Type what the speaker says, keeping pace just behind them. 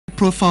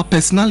high-profile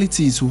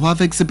personalities who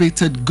have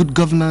exhibited good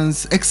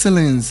governance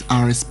excellence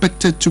are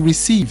expected to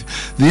receive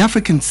the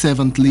African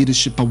Servant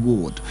Leadership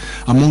Award.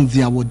 Among the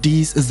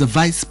awardees is the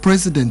Vice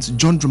President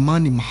John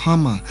Dramani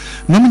Mahama,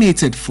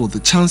 nominated for the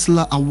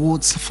Chancellor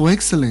Awards for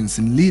Excellence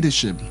in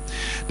Leadership.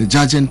 The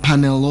judging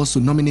panel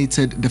also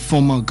nominated the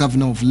former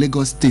Governor of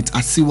Lagos State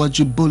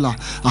Asiwaju Bola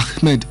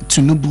Ahmed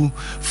Tinubu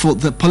for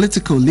the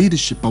Political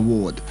Leadership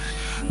Award.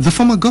 The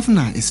former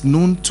governor is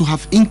known to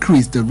have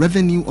increased the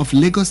revenue of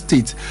Lagos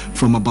State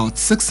from about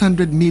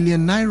 600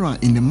 million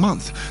naira in a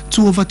month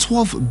to over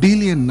 12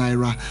 billion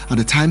naira at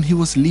the time he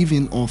was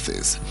leaving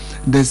office.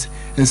 This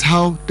is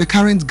how the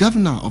current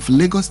governor of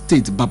Lagos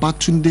State,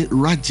 Babatunde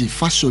Raji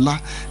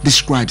Fashola,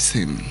 describes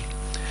him.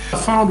 I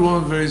found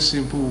one very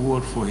simple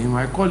word for him.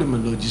 I call him a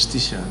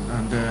logistician,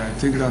 and I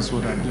think that's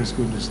what I'm just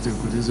going to stick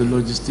with. He's a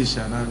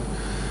logistician,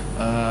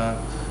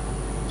 and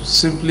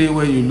simply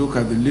when you look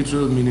at the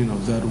literal meaning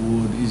of that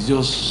word, it's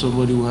just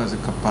somebody who has a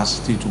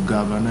capacity to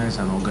galvanize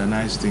and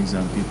organize things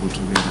and people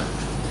together.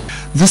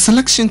 The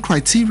selection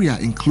criteria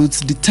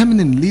includes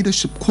determining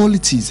leadership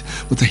qualities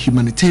with a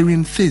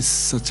humanitarian face,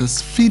 such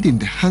as feeding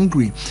the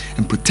hungry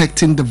and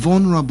protecting the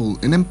vulnerable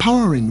and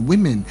empowering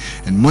women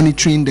and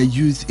monitoring the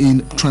youth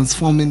in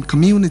transforming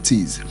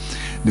communities.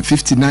 The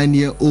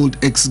 59-year-old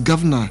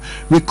ex-governor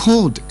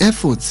recalled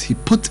efforts he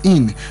put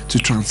in to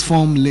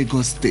transform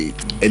Lagos State.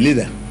 A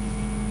leader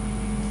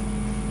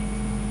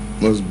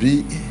must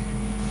be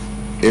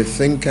a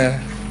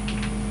thinker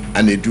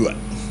and a doer.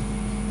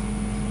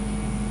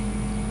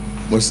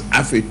 Must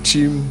have a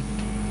team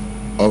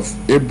of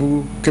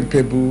able,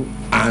 capable,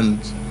 and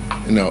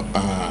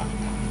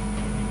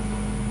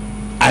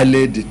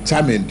highly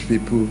determined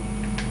people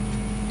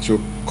to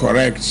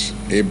correct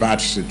a bad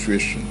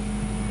situation.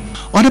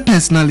 Other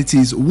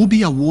personalities will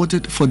be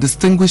awarded for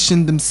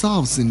distinguishing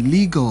themselves in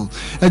legal,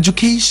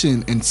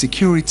 education, and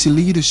security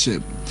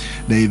leadership.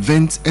 The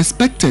event,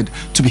 expected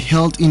to be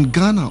held in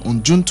Ghana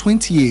on June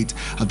 28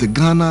 at the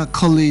Ghana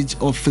College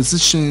of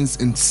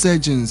Physicians and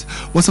Surgeons,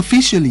 was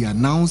officially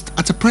announced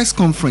at a press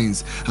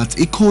conference at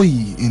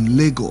Ikoyi in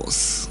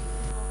Lagos.